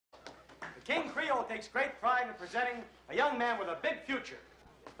King Creole takes great pride in presenting a young man with a big future.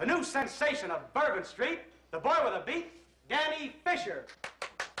 The new sensation of Bourbon Street, the boy with a beat, Danny Fisher.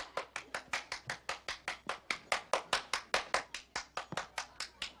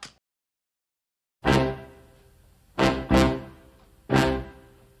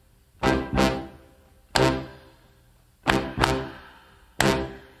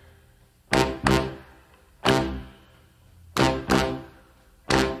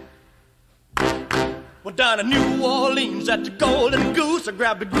 Well, down in New Orleans at the Golden Goose, I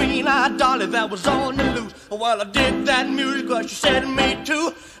grabbed a green-eyed dolly that was on the loose. Well, I did that music, well, she said me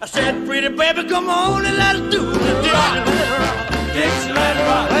too. I said, pretty baby, come on and let's do the Dixieland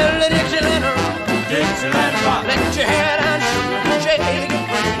rock. Well, the Dixieland rock. Dixieland rock. Let your head and shake it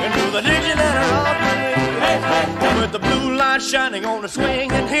and do the Dixieland rock. Hey, hey, hey. With the blue light shining on the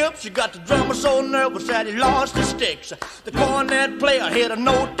swinging hips, you got the drummer so nervous that he lost his sticks. The cornet player hit a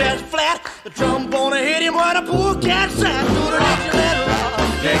note that's flat. The trombone hit him while the poor cat sat. Do the Dixieland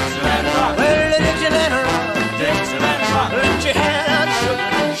rock. Dixieland rock. Well, the Dixieland rock. Dixieland rock. Let your head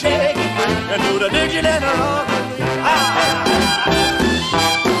and shake it and do the Dixieland rock.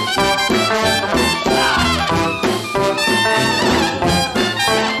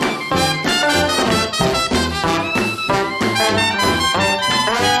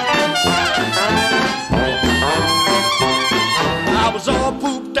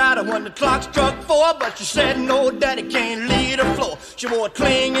 When the clock struck 4, but she said no, daddy can't leave the floor. She wore a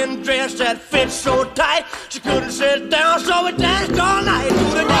clinging dress that fit so tight she couldn't sit down, so we danced all night to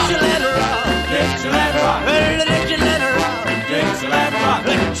the Dixieland rock. Dixieland rock. Well, the Dixieland rock. Dixieland rock.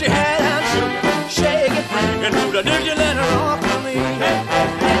 Let your head and shake it and do the Dixieland rock.